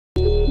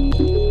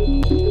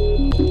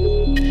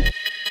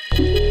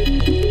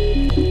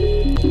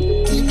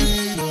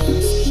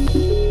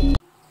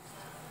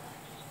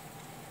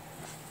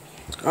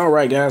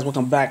Alright guys,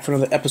 welcome back for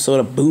another episode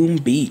of Boom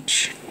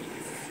Beach.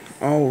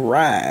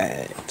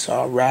 Alright,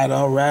 alright,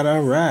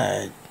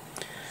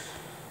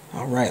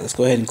 let's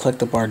go ahead and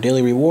collect up our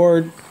daily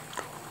reward.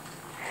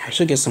 I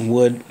should get some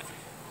wood.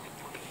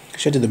 I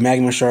should do the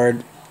magma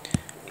shard,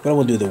 but I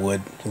will do the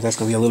wood, because that's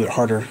going to be a little bit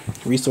harder.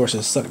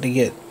 Resources suck to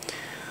get.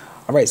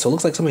 Alright, so it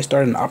looks like somebody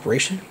started an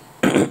operation.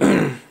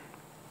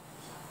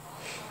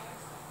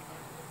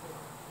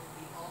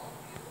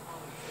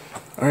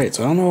 Alright,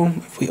 so I don't know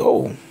if we...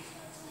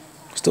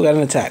 still got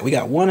an attack. We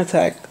got one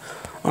attack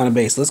on a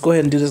base. Let's go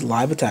ahead and do this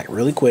live attack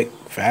really quick,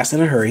 fast,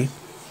 in a hurry.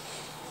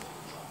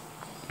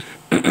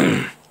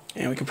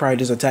 And we can probably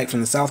just attack from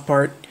the south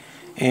part,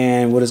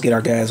 and we'll just get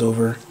our guys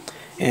over,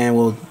 and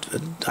we'll,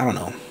 I don't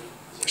know,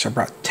 I should have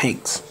brought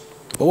tanks,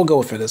 but we'll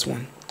go for this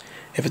one.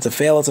 If it's a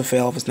fail, it's a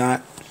fail. If it's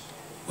not,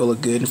 we'll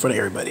look good in front of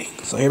everybody.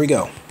 So here we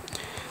go.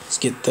 Let's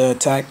get the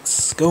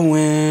attacks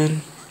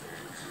going.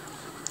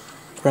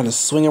 We're going to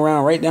swing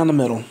around right down the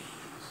middle,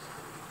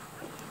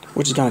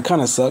 which is going to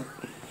kind of suck.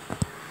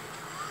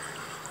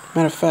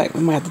 Matter of fact,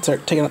 we might have to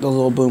start taking out those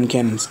little boom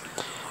cannons.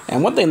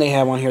 And one thing they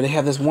have on here, they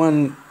have this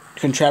one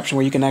contraption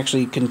where you can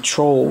actually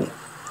control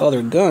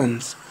other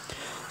guns.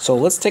 So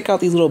let's take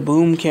out these little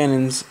boom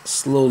cannons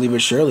slowly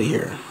but surely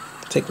here.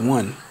 Take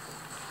one.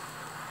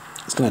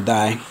 It's going to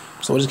die.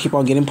 So we'll just keep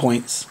on getting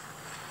points.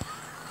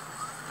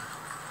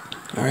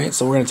 Alright,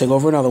 so we're going to take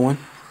over another one.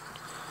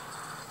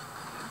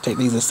 Take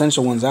these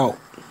essential ones out.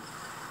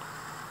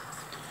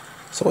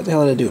 So what the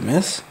hell did it do,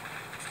 miss?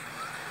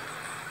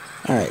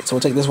 Alright, so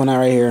we'll take this one out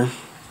right here.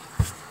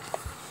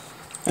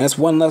 And it's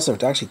one less, or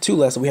it's actually two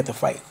less that we have to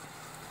fight.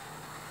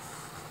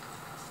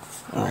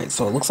 Alright,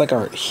 so it looks like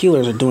our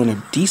healers are doing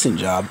a decent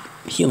job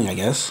healing, I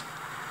guess.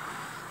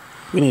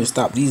 We need to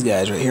stop these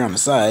guys right here on the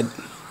side.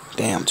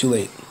 Damn, too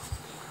late.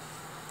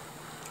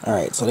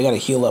 Alright, so they gotta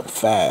heal up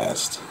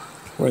fast.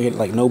 We're gonna get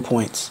like no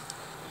points.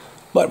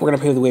 But we're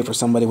gonna pave the way for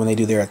somebody when they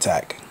do their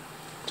attack.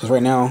 Just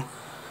right now,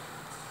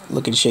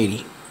 looking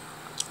shady.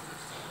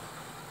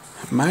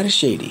 Mighty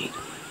shady.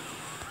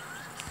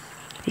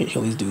 You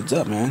heal these dudes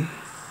up, man.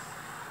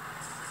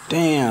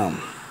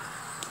 Damn.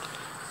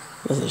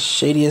 That's the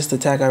shadiest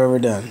attack I've ever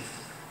done.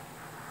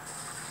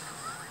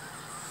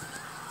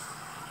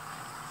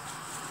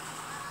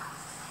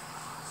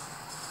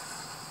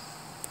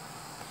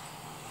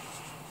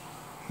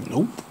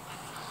 Nope.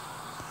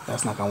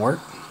 That's not gonna work.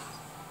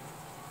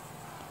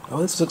 Oh,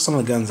 let's took some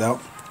of the guns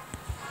out.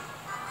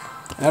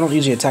 I don't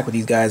usually attack with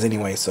these guys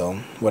anyway, so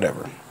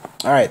whatever.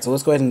 Alright, so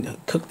let's go ahead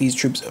and cook these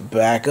troops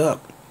back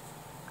up.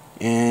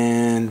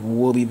 And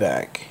we'll be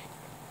back.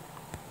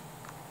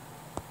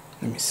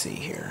 Let me see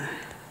here.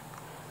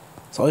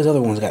 So all these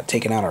other ones got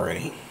taken out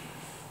already.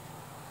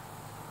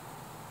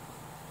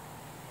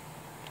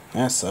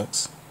 That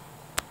sucks.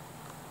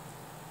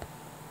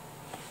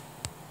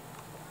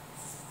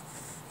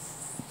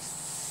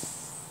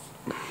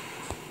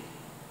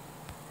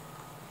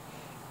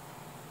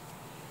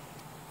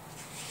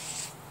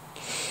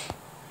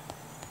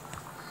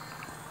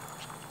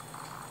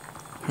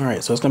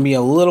 Alright, so it's going to be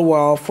a little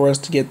while for us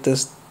to get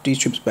these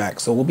troops back,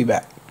 so we'll be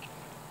back.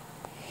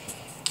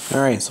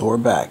 Alright, so we're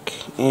back,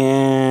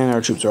 and our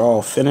troops are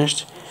all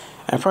finished.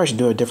 I probably should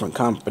do a different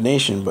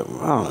combination, but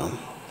I don't know.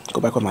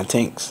 Go back with my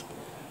tanks.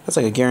 That's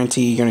like a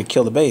guarantee you're going to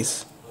kill the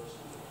base.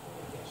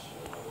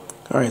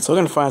 Alright, so we're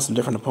going to find some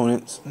different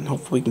opponents, and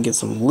hopefully we can get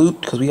some loot,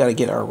 because we got to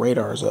get our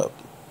radars up.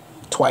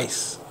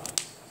 Twice.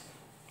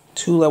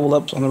 2 level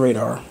ups on the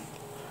radar.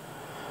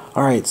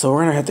 Alright, so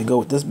we're going to have to go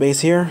with this base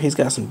here. He's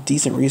got some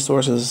decent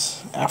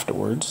resources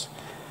afterwards.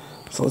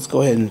 So let's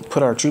go ahead and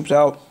put our troops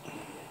out.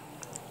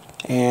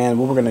 And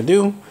what we're going to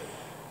do...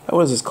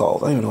 what is this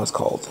called? I don't even know what it's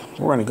called.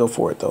 We're going to go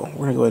for it, though.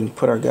 We're going to go ahead and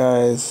put our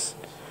guys...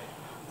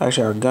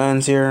 actually, our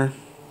guns here.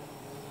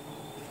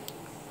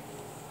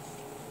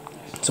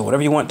 So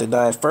whatever you want to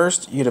die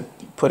first, you have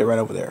to put it right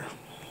over there.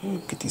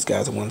 Get these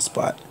guys in one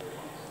spot.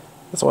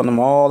 Let's want them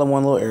all in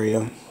one little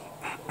area.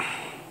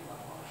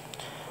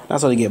 Not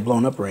so they get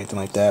blown up or anything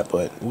like that,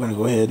 but we're going to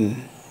go ahead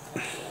and...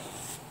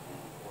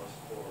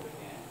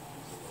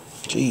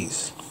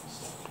 jeez.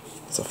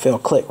 It's a fail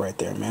click right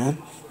there, man.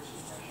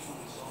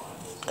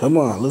 Come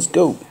on, let's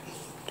go.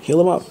 Heal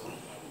him up.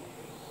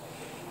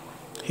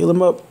 Heal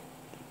him up.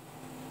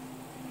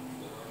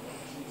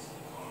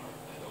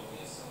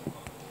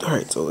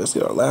 Alright, so let's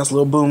get our last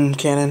little boom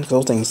cannon, because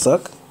those things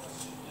suck.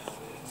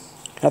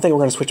 I think we're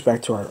going to switch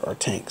back to our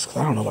tanks,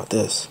 because I don't know about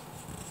this.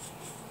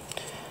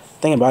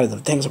 Thing about it,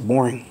 the tanks are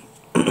boring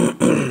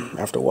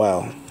after a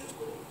while,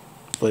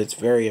 but it's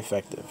very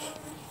effective.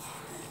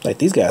 Like,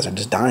 these guys are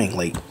just dying,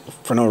 like,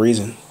 for no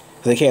reason.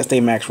 They can't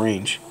stay max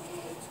range.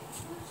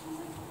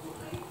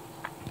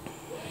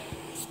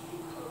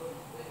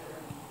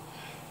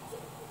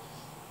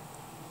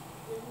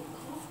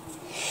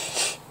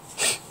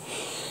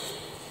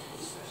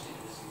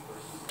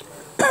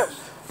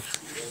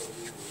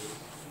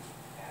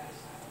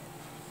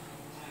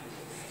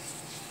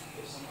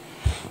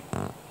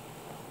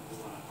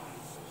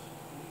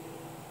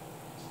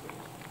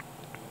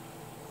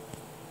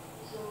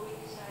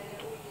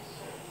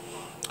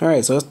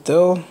 Alright, so it's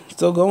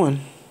still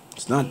going.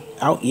 It's not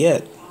out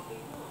yet.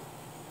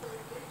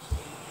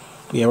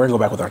 Yeah, we're gonna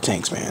go back with our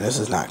tanks, man. This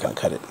is not gonna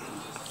cut it.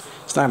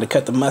 It's not gonna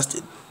cut the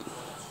mustard.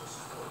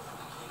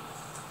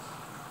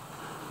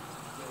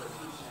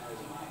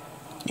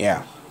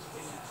 Yeah.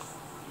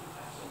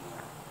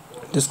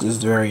 This is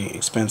very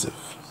expensive.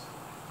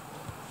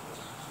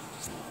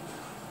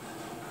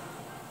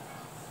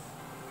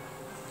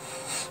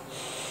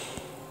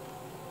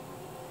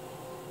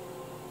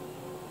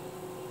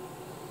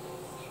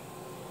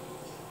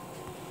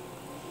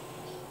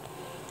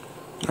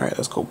 Alright,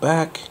 let's go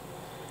back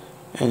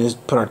and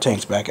just put our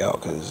tanks back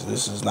out because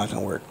this is not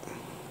going to work.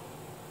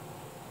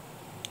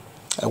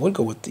 I would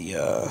go with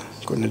the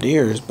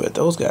grenadiers, but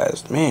those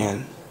guys,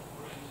 man,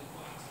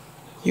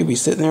 you'd be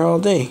sitting there all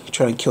day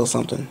trying to kill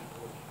something.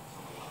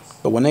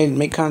 But when they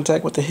make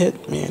contact with the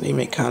hit, man, they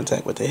make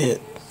contact with the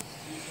hit.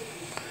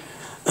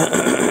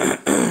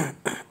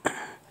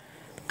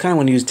 Kind of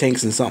want to use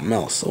tanks in something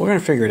else, so we're going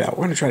to figure it out.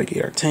 We're going to try to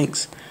get our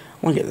tanks.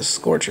 I want to get the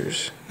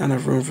Scorchers. Not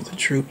enough room for the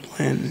troop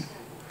landing.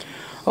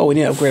 Oh, we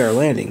need to upgrade our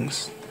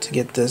landings to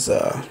get this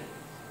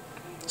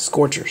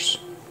Scorchers.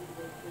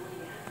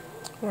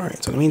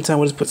 Alright, so in the meantime,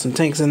 we'll just put some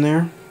tanks in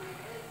there.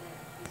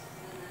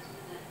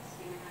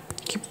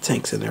 Keep the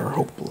tanks in there.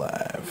 Hope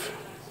alive.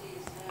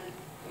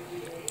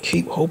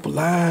 Keep hope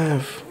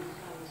alive.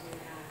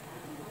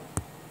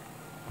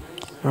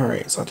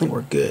 Alright, so I think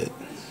we're good.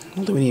 I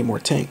don't think we need more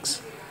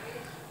tanks.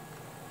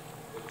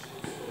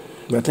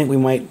 But I think we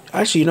might...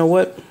 Actually, you know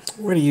what?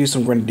 We're going to use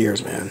some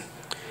Grenadiers, man.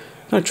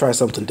 I'm going to try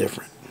something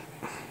different.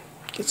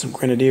 Get some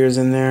Grenadiers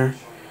in there.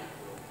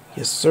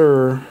 Yes,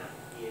 sir.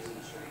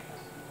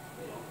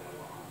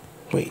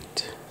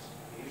 Wait.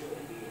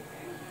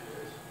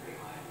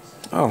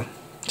 Oh,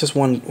 just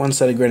one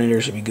set of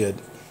Grenadiers should be good.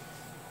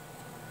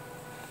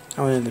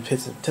 I don't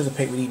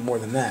anticipate we need more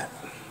than that.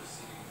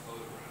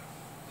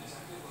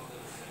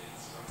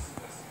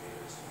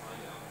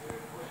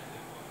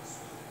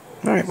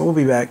 Alright, but we'll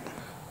be back.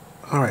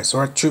 Alright, so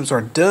our troops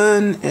are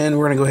done, and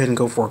we're going to go ahead and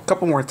go for a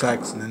couple more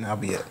attacks, and then that'll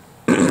be it.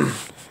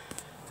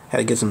 Had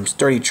to get some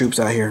sturdy troops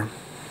out here.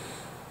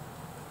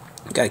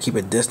 Got to keep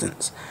a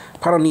distance.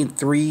 Probably don't need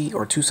 3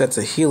 or 2 sets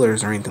of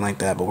healers or anything like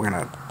that, but we're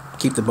going to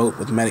keep the boat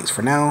with medics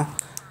for now.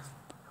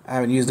 I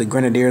haven't used the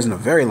Grenadiers in a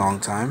very long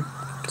time,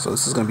 so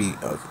this is going to be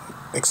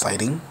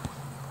exciting.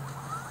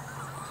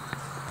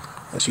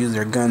 Let's use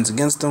their guns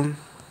against them.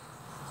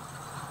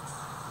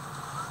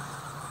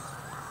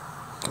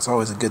 That's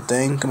always a good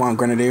thing. Come on,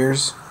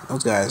 Grenadiers.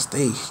 Those guys,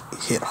 they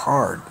hit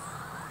hard.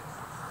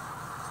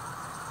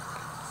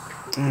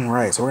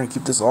 Alright, so we're going to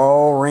keep this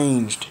all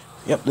ranged.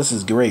 Yep, this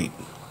is great.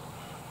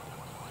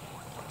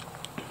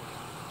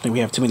 I think we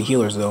have too many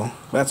healers, though.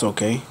 But that's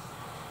okay.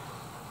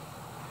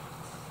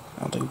 I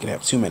don't think we can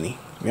have too many,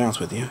 to be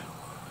honest with you.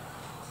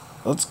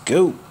 Let's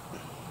go.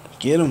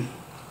 Get them.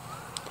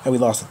 Oh, we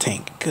lost a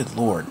tank. Good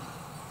lord.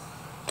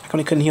 How come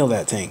they couldn't heal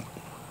that tank?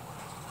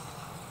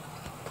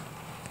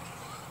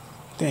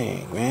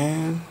 Dang,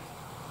 man.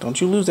 Don't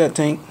you lose that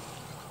tank.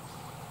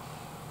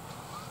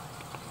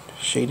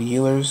 Shady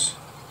healers.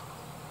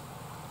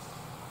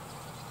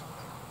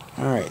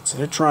 Alright, so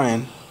they're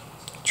trying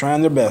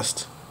their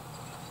best.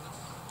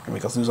 Gonna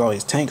make us lose all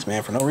these tanks,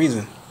 man, for no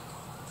reason.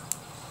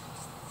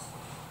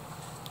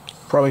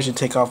 Probably should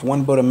take off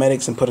one boat of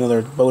medics and put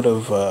another boat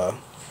of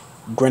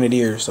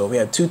Grenadiers. So if we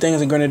have 2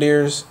 things of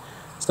Grenadiers,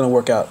 it's gonna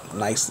work out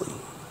nicely.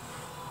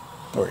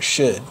 Or it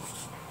should.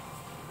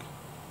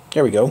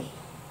 There we go.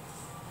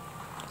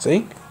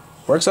 See?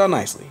 Works out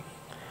nicely.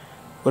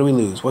 What do we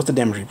lose? What's the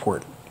damage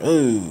report?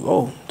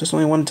 Oh, just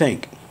only 1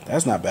 tank.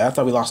 That's not bad. I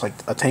thought we lost like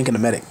a tank and a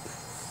medic.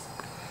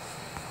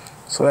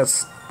 So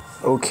that's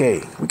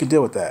okay. We could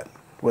deal with that.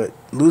 But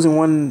losing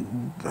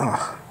 1...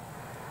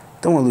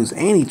 don't want to lose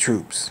any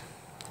troops.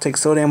 It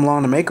takes so damn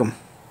long to make them.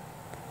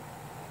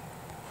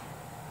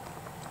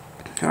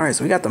 Alright,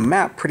 so we got the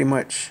map pretty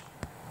much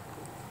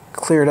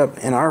cleared up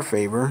in our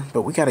favor.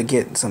 But we got to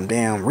get some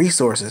damn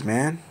resources,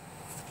 man.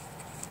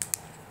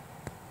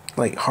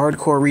 Like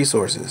hardcore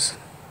resources.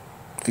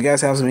 If you guys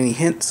have some any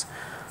hints,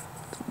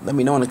 let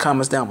me know in the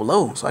comments down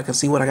below so I can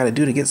see what I got to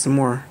do to get some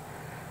more.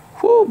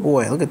 Whoo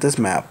boy, look at this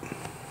map.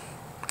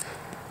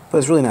 But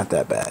it's really not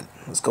that bad.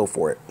 Let's go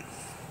for it.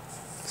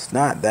 It's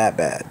not that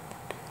bad.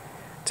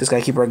 Just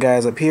gotta keep our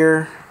guys up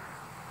here.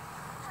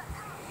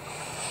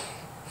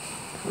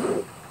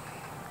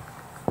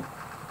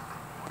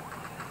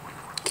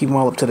 Keep them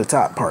all up to the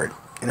top part,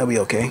 and they'll be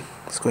okay.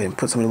 Let's go ahead and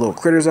put some of the little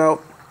critters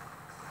out.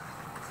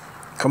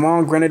 Come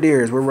on,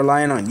 Grenadiers, we're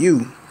relying on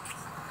you.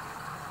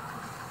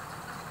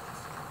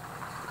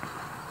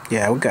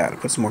 Yeah, we gotta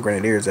put some more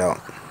Grenadiers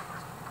out.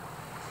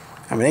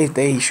 I mean,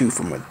 they shoot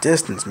from a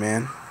distance,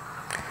 man.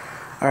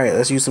 Alright,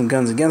 let's use some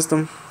guns against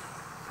them.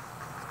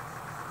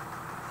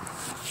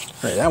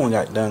 Alright, that one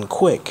got done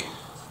quick.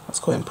 Let's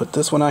go ahead and put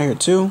this one out here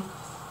too.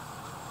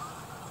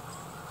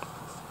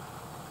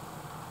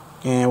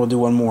 And we'll do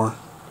one more.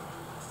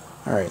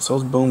 Alright, so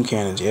those boom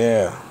cannons,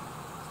 yeah.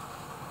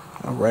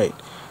 Alright.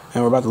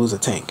 And we're about to lose a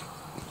tank.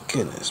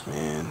 Goodness,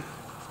 man.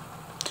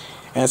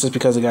 And it's just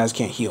because the guys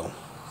can't heal.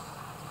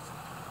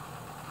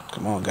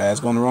 Come on, guys,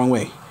 going the wrong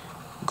way.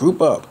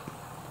 Group up.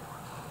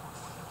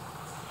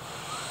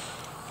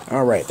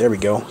 Alright, there we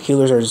go.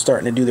 Healers are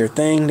starting to do their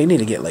thing. They need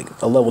to get like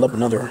a level up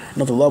another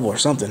level or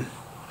something.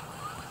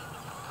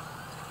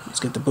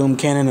 Let's get the boom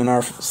cannon on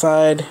our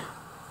side.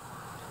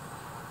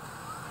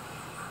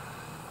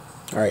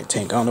 Alright,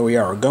 tank, I don't know where you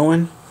are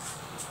going,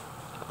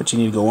 but you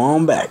need to go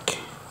on back.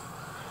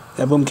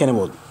 That boom cannon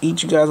will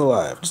eat you guys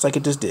alive, just like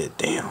it just did.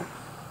 Damn.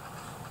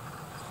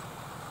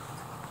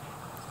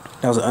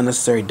 That was an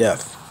unnecessary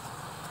death.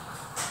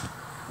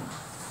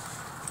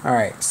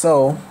 Alright,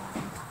 so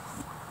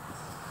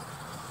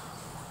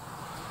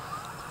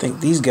I think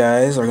these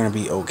guys are going to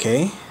be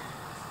okay.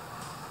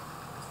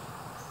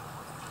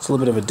 It's a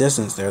little bit of a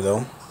distance there,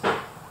 though.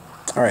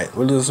 Alright,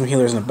 we're losing some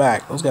healers in the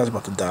back. Those guys are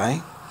about to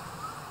die.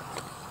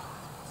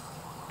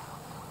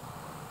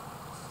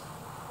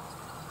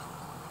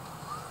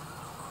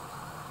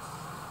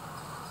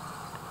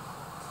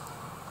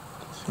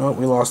 Oh,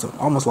 we lost him.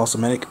 Almost lost the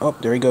medic. Oh,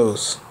 there he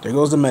goes. There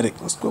goes the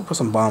medic. Let's go put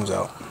some bombs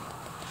out.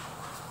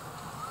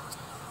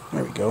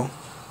 There we go.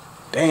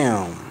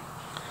 Damn.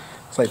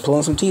 It's like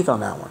pulling some teeth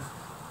on that one.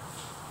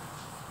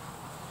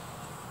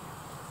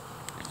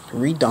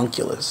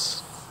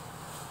 Redunculous.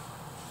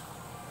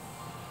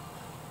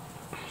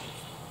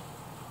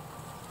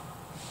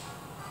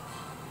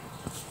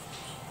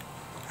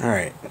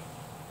 Alright.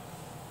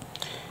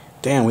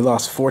 Damn, we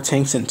lost 4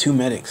 tanks and 2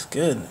 medics.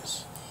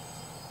 Goodness.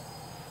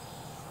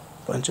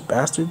 Bunch of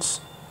bastards.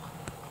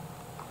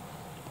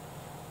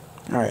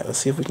 Alright, let's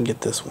see if we can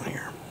get this one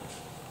here.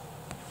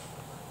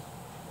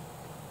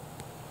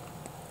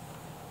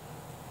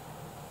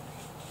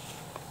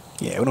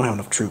 Yeah, we don't have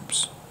enough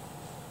troops.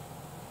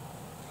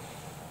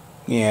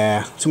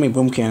 Yeah, too many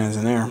boom cannons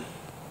in there.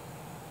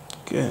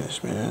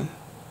 Gosh, man.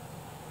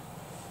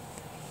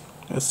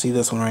 Let's see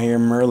this one right here,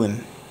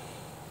 Merlin.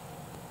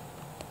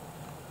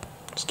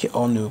 Let's get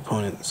all new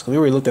opponents. We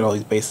already looked at all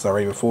these bases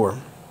already before.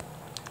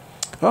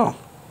 Oh,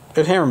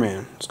 there's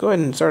Hammerman. Let's go ahead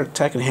and start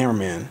attacking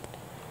Hammerman.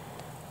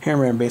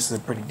 Hammerman bases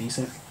are pretty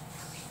decent.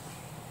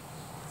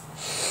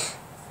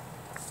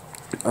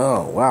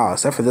 Oh, wow,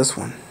 except for this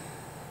one.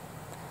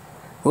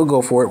 We'll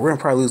go for it. We're going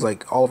to probably lose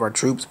like all of our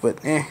troops, but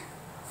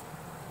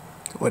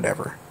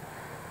whatever.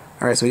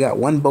 Alright, so we got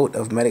 1 boat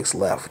of medics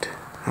left.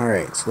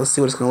 Alright, so let's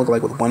see what it's going to look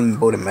like with 1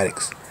 boat of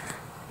medics.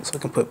 So we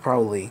can put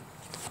probably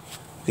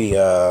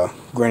the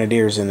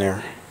grenadiers in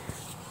there.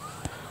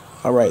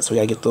 Alright, so we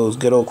got to get those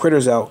good old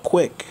critters out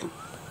quick.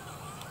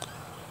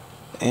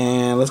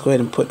 And let's go ahead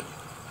and put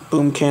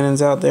boom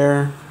cannons out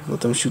there. Let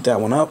them shoot that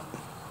one up.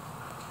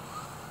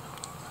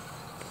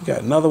 We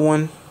got another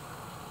one.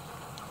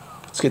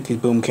 Let's get these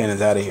boom cannons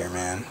out of here,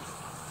 man.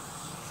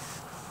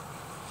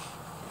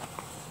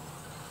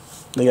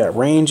 They got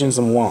range and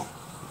some womp.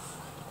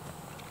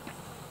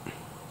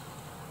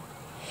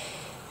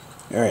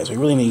 Alright, so we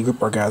really need to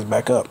group our guys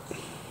back up.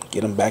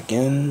 Get them back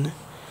in.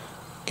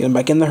 Get them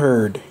back in the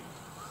herd.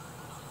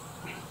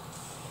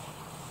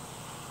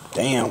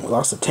 Damn, we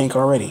lost a tank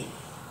already.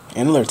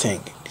 And another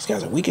tank. These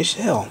guys are weak as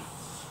hell.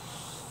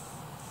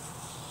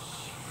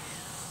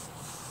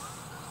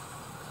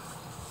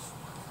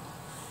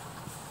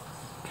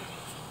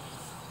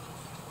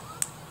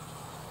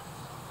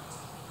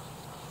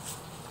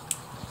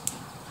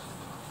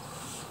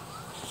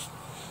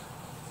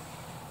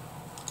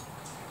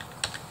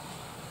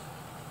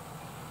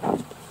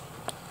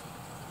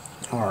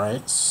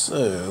 Alright,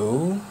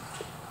 so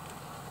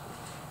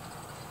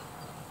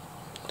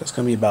that's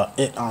gonna be about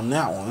it on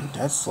that one.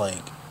 That's like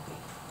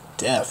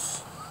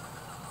death.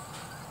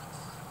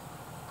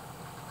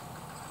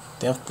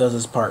 Death does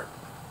his part.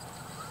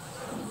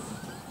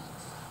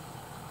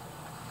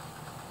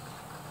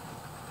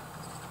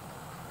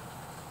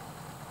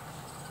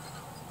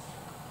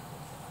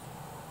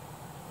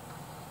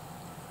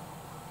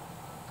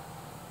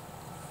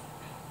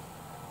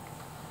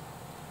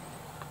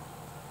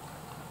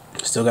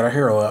 Still got our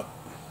hero up.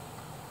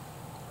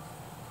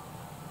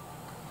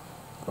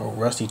 Oh,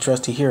 rusty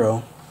trusty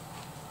hero.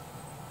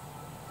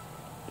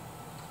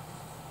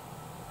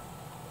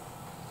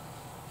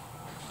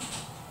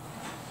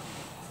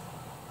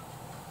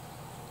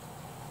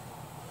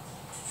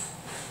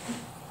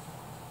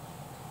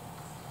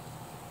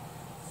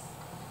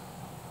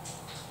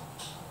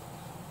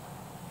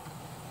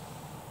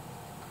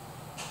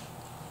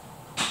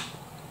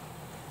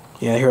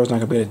 Yeah, the hero's not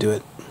gonna be able to do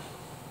it.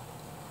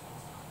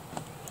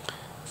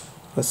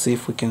 Let's see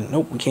if we can.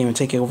 Nope, we can't even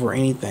take over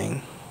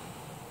anything.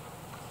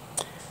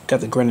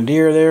 Got the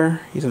grenadier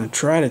there. He's gonna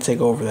try to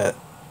take over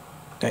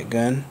that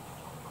gun.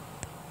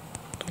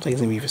 Don't think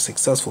he's gonna be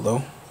successful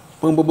though.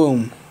 Boom, boom,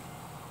 boom.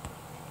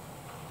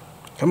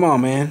 Come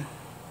on, man.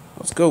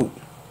 Let's go.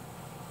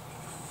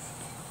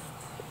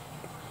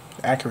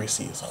 The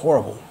accuracy is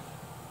horrible.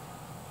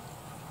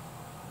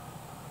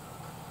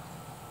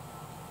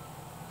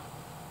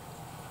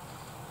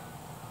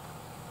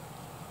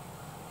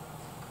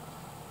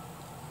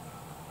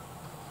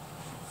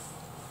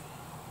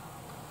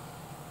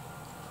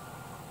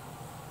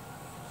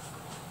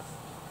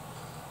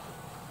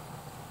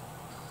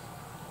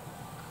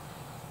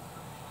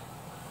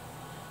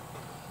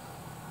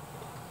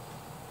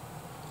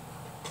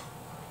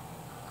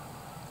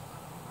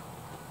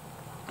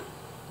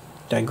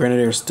 That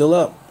grenadier is still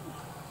up.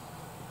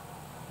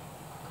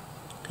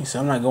 He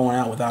said, I'm not going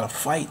out without a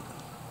fight.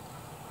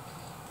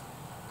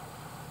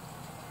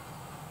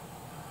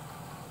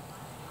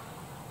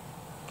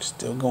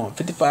 Still going.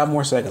 55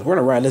 more seconds. We're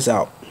going to ride this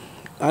out.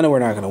 I know we're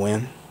not going to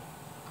win.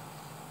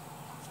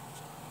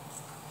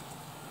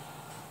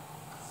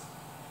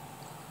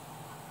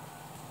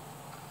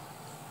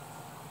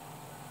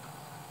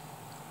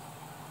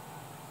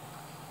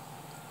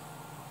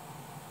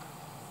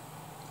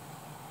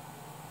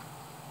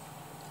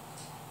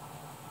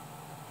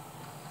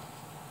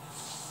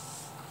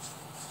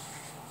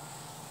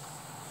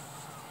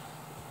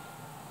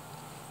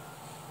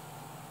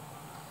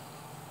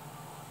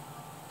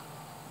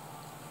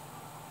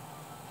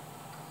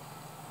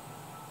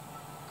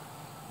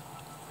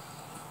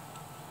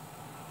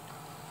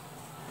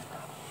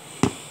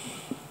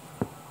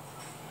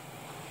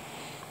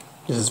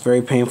 This is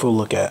very painful to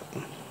look at.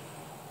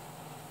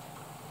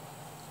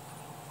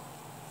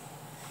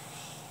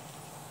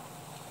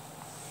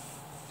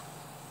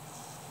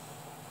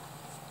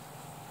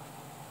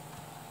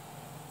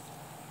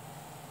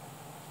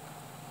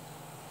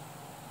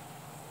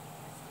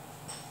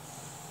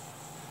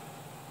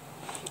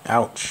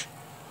 Ouch.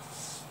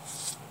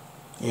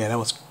 Yeah, that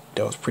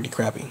was pretty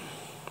crappy.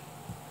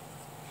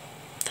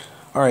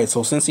 Alright,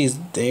 so since these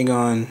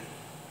daggone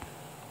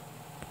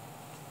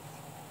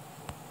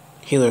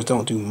healers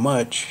don't do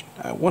much,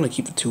 I want to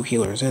keep the 2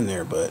 healers in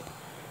there, but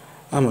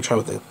I'm going to try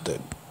with the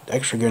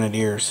extra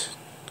grenadiers.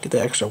 Get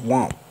the extra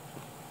womp.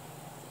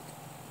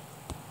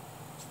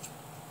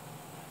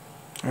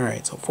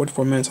 Alright, so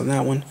 44 minutes on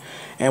that one.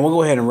 And we'll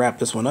go ahead and wrap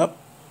this one up.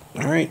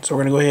 Alright, so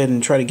we're going to go ahead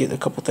and try to get a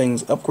couple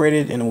things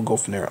upgraded, and we'll go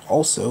from there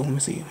also. Let me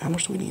see, how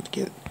much do we need to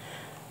get?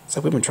 It's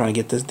like we've been trying to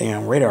get this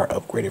damn radar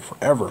upgraded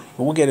forever.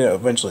 But we'll get it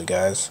eventually,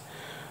 guys.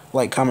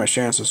 Like, comment,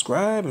 share, and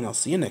subscribe, and I'll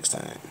see you next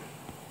time.